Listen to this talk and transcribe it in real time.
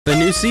The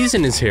new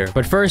season is here,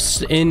 but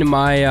first in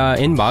my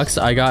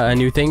inbox, I got a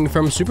new thing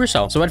from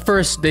Supercell. So at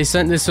first, they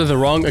sent this to the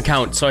wrong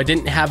account, so I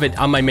didn't have it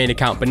on my main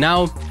account. But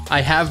now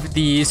I have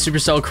the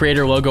Supercell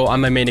creator logo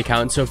on my main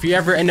account. So if you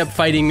ever end up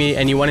fighting me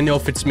and you want to know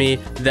if it's me,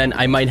 then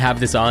I might have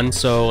this on.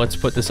 So let's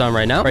put this on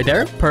right now. Right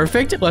there.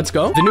 Perfect. Let's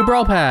go. The new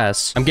Brawl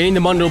Pass. I'm getting the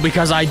bundle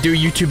because I do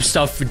YouTube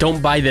stuff.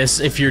 Don't buy this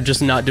if you're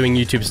just not doing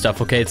YouTube stuff,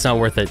 okay? It's not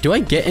worth it. Do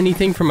I get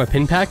anything from a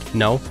pin pack?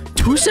 No.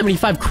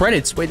 275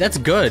 credits. Wait, that's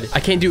good. I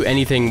can't do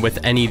anything with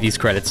any of these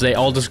credits. They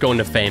all just go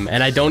into fame,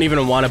 and I don't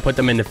even want to put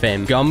them into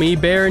fame. Gummy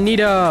Bear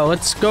Nita.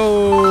 Let's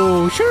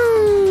go.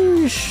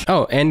 Shoosh.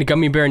 Oh, and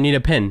Gummy Bear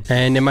Nita pin.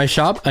 And in my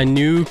shop, a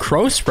new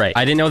crow spray.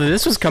 I didn't know that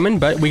this was coming,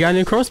 but we got a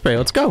new crow spray.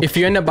 Let's go. If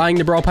you end up buying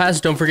the Brawl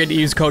Pass, don't forget to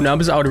use code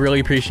NUBS. I would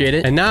really appreciate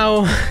it. And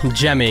now,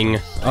 gemming.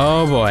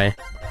 Oh, boy.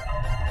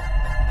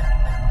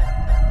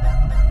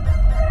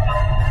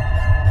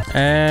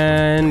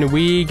 And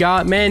we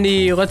got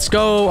Mandy. Let's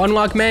go.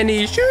 Unlock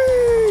Mandy.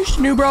 Sheesh.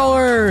 New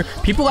brawler.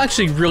 People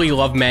actually really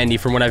love Mandy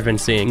from what I've been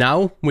seeing.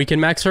 Now we can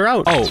max her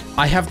out. Oh,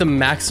 I have the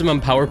maximum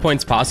power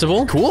points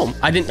possible. Cool.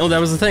 I didn't know that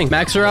was a thing.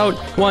 Max her out.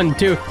 1,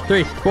 2,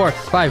 3, 4,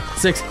 5,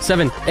 6,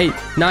 7, 8,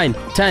 9,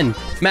 10.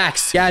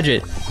 Max.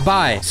 Gadget.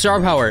 Buy.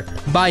 Star power.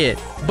 Buy it.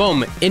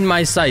 Boom. In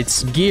my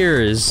sights.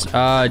 Gears.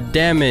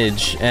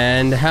 Damage.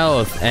 And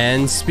health.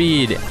 And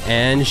speed.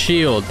 And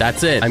shield.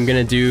 That's it. I'm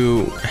gonna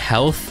do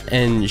health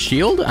and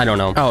shield? I don't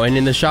know. Oh, and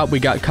in the shop, we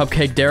got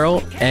Cupcake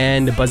Daryl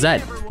and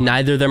Buzzette.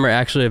 Neither of them are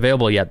actually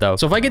available yet, though.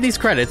 So if I get these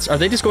credits, are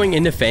they just going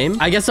into fame?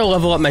 I guess I'll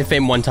level up my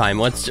fame one time.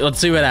 Let's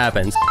see what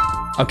happens.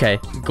 Okay.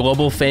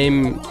 Global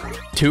fame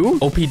 2?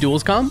 OP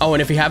Duels Com? Oh,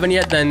 and if you haven't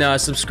yet, then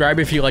subscribe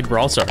if you like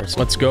Brawl Stars.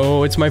 Let's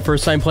go. It's my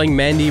first time playing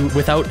Mandy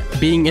without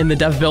being in the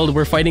dev build.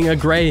 We're fighting a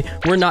gray.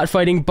 We're not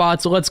fighting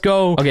bots. Let's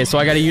go. Okay, so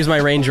I gotta use my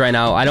range right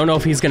now. I don't know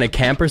if he's gonna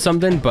camp or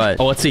something, but...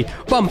 Oh, let's see.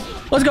 Bum.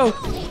 Let's go.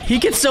 He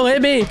can still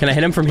hit me. Can I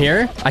hit him from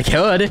here? I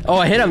could. Oh,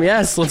 I hit him.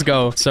 Yes, let's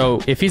go. So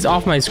if he's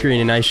off my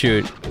screen and I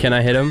shoot, can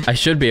I hit him? I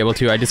should be able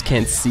to. I just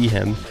can't see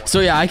him.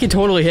 So yeah, I can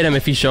totally hit him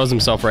if he shows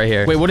himself right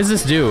here. Wait, what does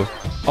this do?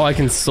 Oh, I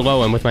can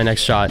slow him with my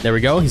next shot. There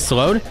we go. He's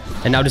slowed.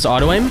 And now just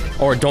auto aim.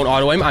 Or don't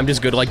auto aim. I'm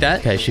just good like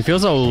that. Okay, she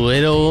feels a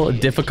little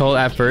difficult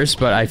at first,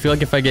 but I feel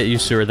like if I get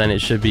used to her, then it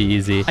should be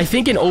easy. I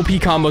think an OP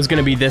combo is going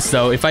to be this,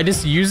 though. If I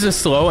just use the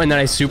slow and then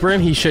I super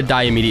him, he should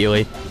die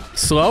immediately.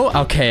 Slow?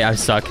 Okay, I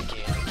suck.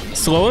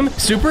 Slow him.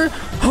 Super.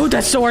 Oh,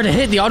 that's so hard to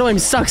hit. The auto aim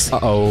sucks.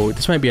 Uh-oh.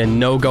 This might be a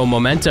no-go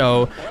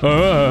memento.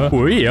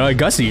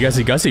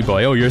 Gussie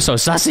boy. Oh, you're so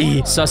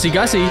sussy. Sussy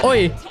Gussie.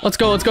 Oi. Let's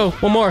go. Let's go.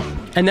 One more.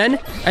 And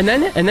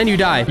then you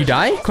die. You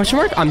die? Question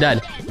mark? I'm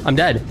dead. I'm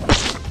dead.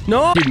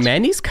 No. Dude,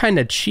 Mandy's kind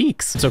of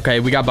cheeks. It's okay.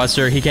 We got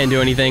Buster. He can't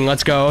do anything.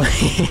 Let's go.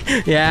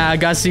 Yeah,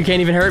 Gus, you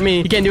can't even hurt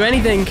me. You can't do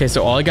anything. Okay,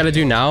 so all I got to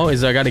do now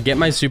is I got to get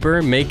my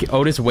super, make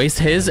Otis waste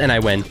his, and I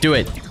win. Do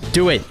it.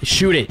 Do it.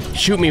 Shoot it.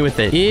 Shoot me with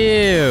it.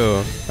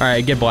 Ew. All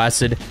right, get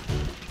blasted.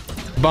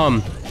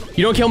 Bum.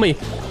 You don't kill me.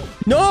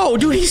 No,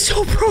 dude, he's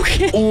so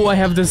broken. Oh, I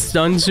have the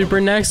stun super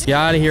next. Get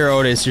out of here,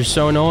 Otis. You're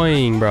so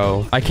annoying,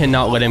 bro. I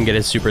cannot let him get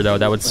his super, though.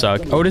 That would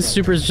suck. Otis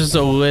super is just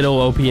a little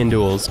OP in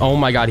duels. Oh,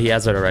 my God. He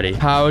has it already.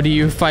 How do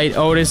you fight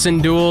Otis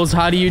in duels?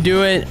 How do you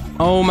do it?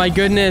 Oh, my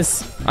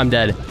goodness. I'm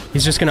dead.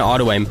 He's just going to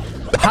auto aim.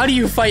 How do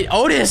you fight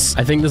Otis?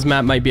 I think this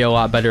map might be a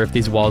lot better if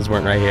these walls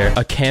weren't right here.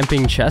 A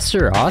camping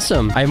Chester.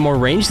 Awesome. I have more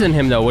range than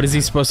him, though. What is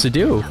he supposed to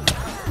do?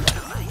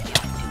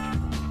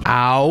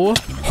 Ow.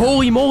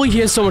 Holy moly, he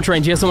has so much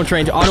range. He has so much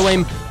range. Auto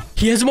aim.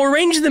 He has more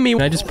range than me.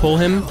 Can I just pull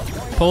him?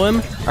 Pull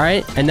him. All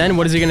right. And then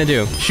what is he going to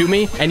do? Shoot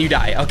me and you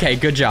die. Okay,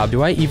 good job.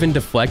 Do I even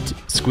deflect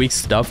Squeak's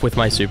stuff with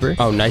my super?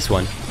 Oh, nice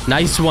one.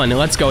 Nice one.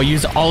 Let's go.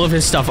 Use all of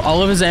his stuff.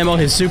 All of his ammo,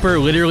 his super,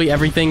 literally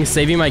everything.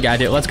 Saving my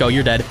gadget. Let's go.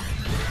 You're dead.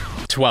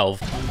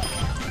 12.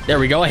 There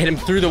we go. I hit him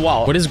through the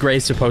wall. What is Gray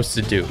supposed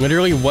to do?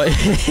 Literally, what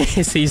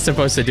is he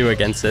supposed to do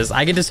against this?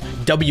 I can just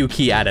W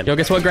key at him. Yo,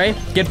 guess what, Gray?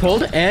 Get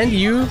pulled and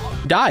you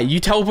die.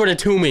 You teleported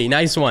to me.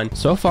 Nice one.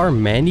 So far,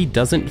 Mandy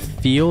doesn't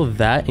feel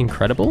that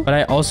incredible, but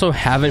I also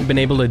haven't been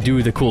able to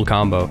do the cool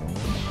combo.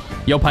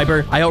 Yo,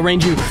 Piper, I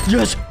outrange you.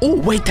 Yes. Oh,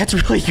 wait, that's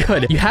really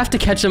good. You have to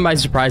catch them by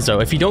surprise, though.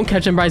 If you don't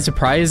catch them by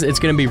surprise, it's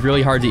going to be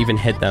really hard to even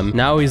hit them.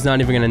 Now he's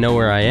not even going to know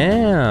where I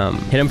am.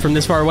 Hit him from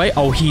this far away.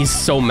 Oh, he's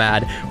so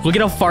mad. Look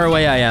at how far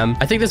away I am.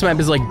 I think this map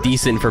is, like,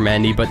 decent for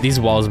Mandy, but these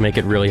walls make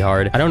it really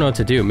hard. I don't know what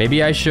to do.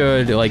 Maybe I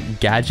should, like,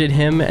 gadget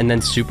him and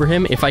then super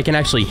him. If I can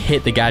actually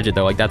hit the gadget,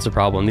 though, like, that's the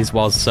problem. These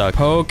walls suck.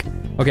 Poke.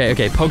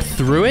 Okay. Poke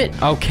through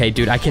it. Okay,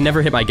 dude, I can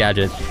never hit my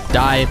gadget.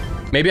 Die.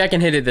 Maybe I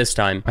can hit it this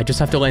time. I just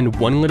have to land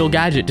one little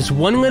gadget. Just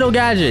one little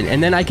gadget.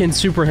 And then I can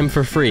super him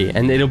for free.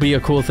 And it'll be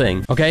a cool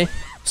thing. Okay?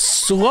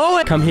 Slow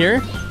it. Come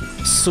here.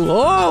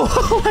 Slow.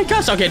 Oh my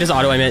gosh. Okay, just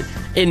auto aim it.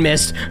 It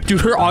missed.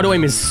 Dude, her auto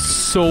aim is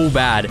so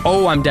bad.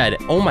 Oh, I'm dead.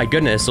 Oh my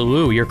goodness.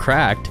 Lou, you're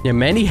cracked. Yeah,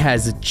 Mandy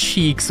has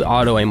cheeks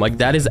auto aim. Like,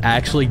 that is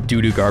actually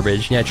doo-doo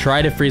garbage. Yeah,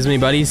 try to freeze me,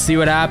 buddy. See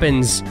what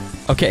happens.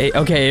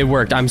 Okay, it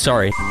worked. I'm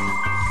sorry.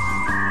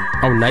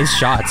 Oh, nice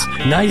shots.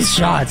 Nice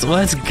shots.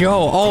 Let's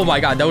go. Oh my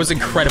god, that was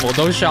incredible.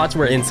 Those shots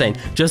were insane.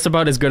 Just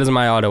about as good as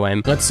my auto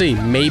aim. Let's see.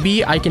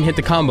 Maybe I can hit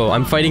the combo.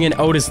 I'm fighting an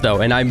Otis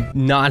though, and I'm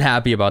not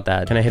happy about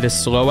that. Can I hit a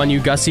slow on you,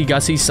 Gussie,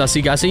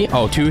 Sussy Gussie?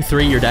 Oh, 2,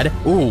 3, you're dead.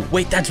 Ooh,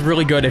 wait, that's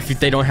really good if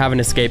they don't have an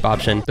escape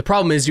option. The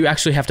problem is you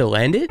actually have to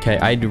land it. Okay,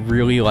 I'd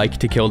really like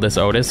to kill this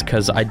Otis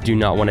because I do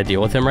not want to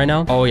deal with him right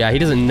now. Oh yeah, he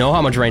doesn't know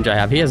how much range I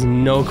have. He has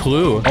no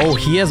clue. Oh,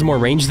 he has more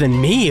range than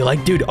me.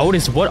 Like, dude,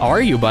 Otis, what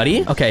are you,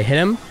 buddy? Okay, hit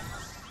him.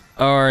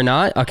 Or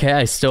not. Okay,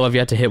 I still have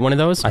yet to hit one of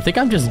those. I think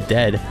I'm just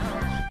dead.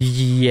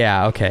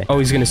 Yeah, okay. Oh,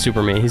 he's gonna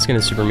super me. He's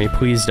gonna super me.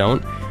 Please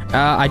don't.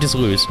 I just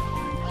lose.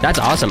 That's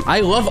awesome.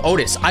 I love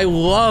Otis. I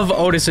love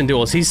Otis in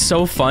duels. He's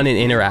so fun and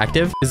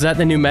interactive. Is that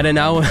the new meta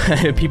now?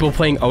 People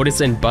playing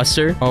Otis and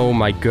Buster? Oh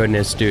my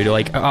goodness, dude.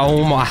 Like,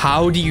 oh my,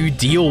 how do you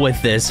deal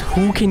with this?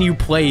 Who can you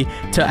play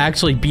to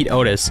actually beat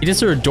Otis? He just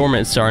threw a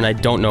dormant star and I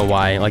don't know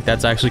why. Like,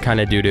 that's actually kind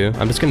of doo-doo.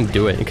 I'm just gonna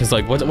do it because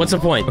like, what's the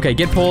point? Okay,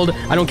 get pulled.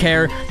 I don't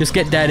care. Just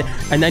get dead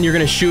and then you're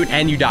gonna shoot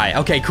and you die.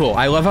 Okay, cool.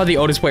 I love how the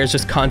Otis players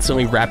just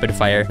constantly rapid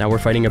fire. Now we're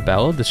fighting a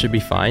Belle. This should be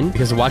fine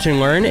because watch and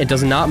learn. It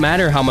does not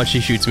matter how much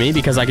she shoots me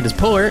because I can just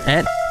pull her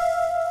and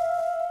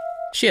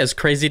she has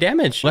crazy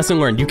damage. Lesson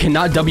learned. You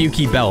cannot W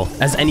key Belle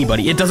as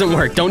anybody. It doesn't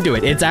work. Don't do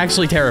it. It's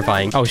actually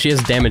terrifying. Oh, she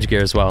has damage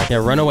gear as well. Yeah,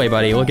 run away,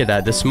 buddy. Look at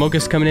that. The smoke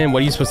is coming in.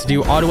 What are you supposed to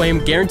do? Auto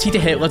aim. Guaranteed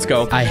to hit. Let's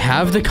go. I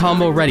have the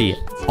combo ready.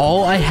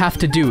 All I have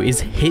to do is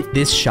hit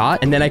this shot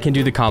and then I can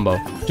do the combo.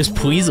 Just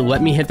please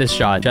let me hit this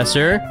shot.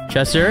 Chester.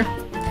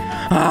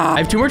 I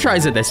have 2 more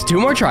tries at this.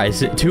 2 more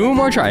tries. 2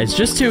 more tries.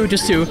 Just two.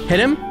 Hit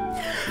him.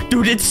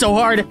 Dude, it's so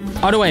hard.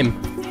 Auto aim.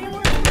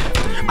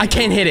 I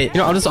can't hit it.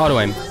 You know, I'll just auto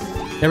aim.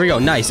 There we go.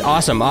 Nice.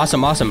 Awesome.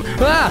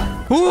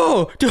 Ah!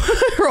 Ooh! Dude,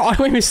 her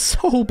auto aim is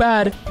so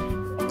bad.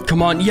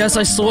 Come on. Yes,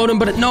 I slowed him,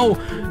 but no.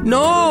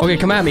 Okay,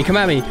 come at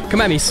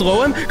me.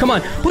 Slow him. Come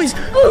on. Please.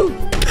 Ooh!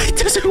 It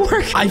doesn't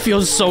work. I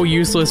feel so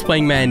useless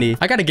playing Mandy.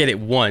 I gotta get it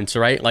once,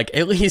 right? Like,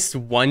 at least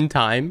one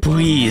time.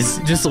 Please,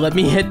 just let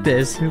me hit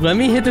this. Let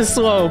me hit this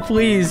slow,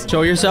 please.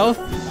 Show yourself.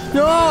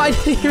 No, I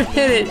didn't even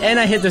hit it. And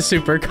I hit the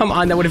super. Come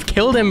on, that would have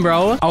killed him,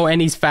 bro. Oh, and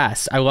he's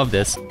fast. I love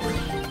this.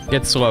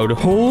 Get slowed.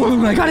 Oh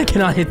my god, I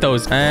cannot hit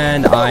those.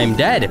 And I'm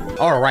dead.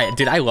 All right,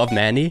 dude, I love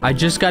Mandy. I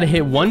just gotta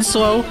hit 1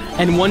 slow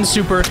and 1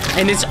 super,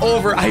 and it's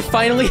over. I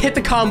finally hit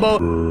the combo.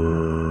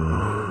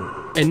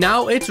 And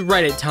now it's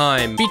Reddit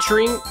time,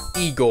 featuring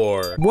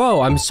Igor.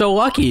 Whoa, I'm so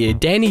lucky.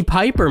 Danny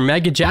Piper,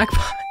 Mega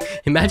Jackpot.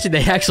 Imagine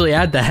they actually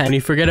add that. And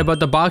you forget about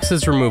the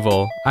boxes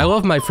removal. I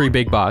love my free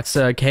big box.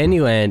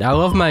 Candyland. I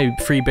love my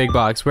free big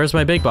box. Where's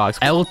my big box?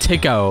 El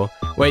Tico.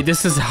 Wait,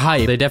 this is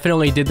hype. They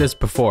definitely did this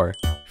before.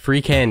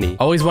 Free candy.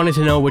 Always wanted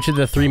to know which of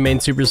the 3 main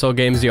Supercell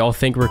games you all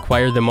think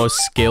require the most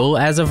skill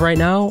as of right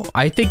now.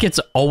 I think it's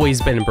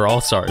always been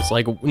Brawl Stars.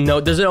 Like, no,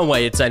 there's no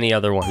way it's any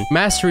other one.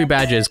 Mastery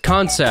badges,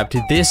 concept.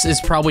 This is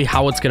probably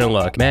how it's gonna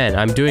look. Man,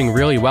 I'm doing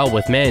really well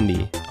with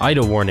Mandy.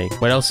 Idle warning.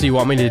 What else do you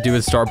want me to do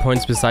with star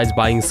points besides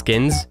buying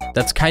skins?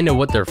 That's kind of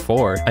what they're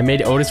for. I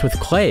made Otis with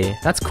clay.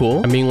 That's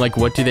cool. I mean, like,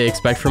 what do they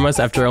expect from us?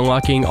 After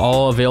unlocking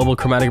all available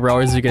chromatic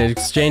brawlers, you're gonna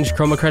exchange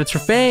chroma credits for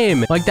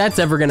fame. Like, that's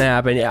ever gonna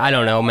happen. I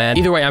don't know, man.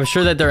 Either way, I'm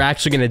sure that they're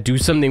actually gonna do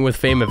something with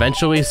fame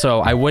eventually,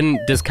 so I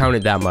wouldn't discount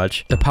it that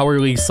much. The Power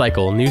League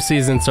cycle. New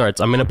season starts.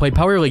 I'm gonna play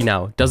Power League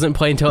now. Doesn't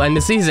play until end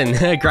of season.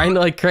 Grind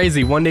like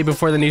crazy. 1 day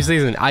before the new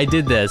season. I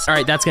did this. All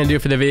right, that's gonna do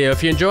it for the video.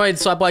 If you enjoyed,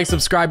 slap like,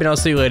 subscribe, and I'll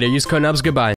see you later. Use code NUBS. Goodbye.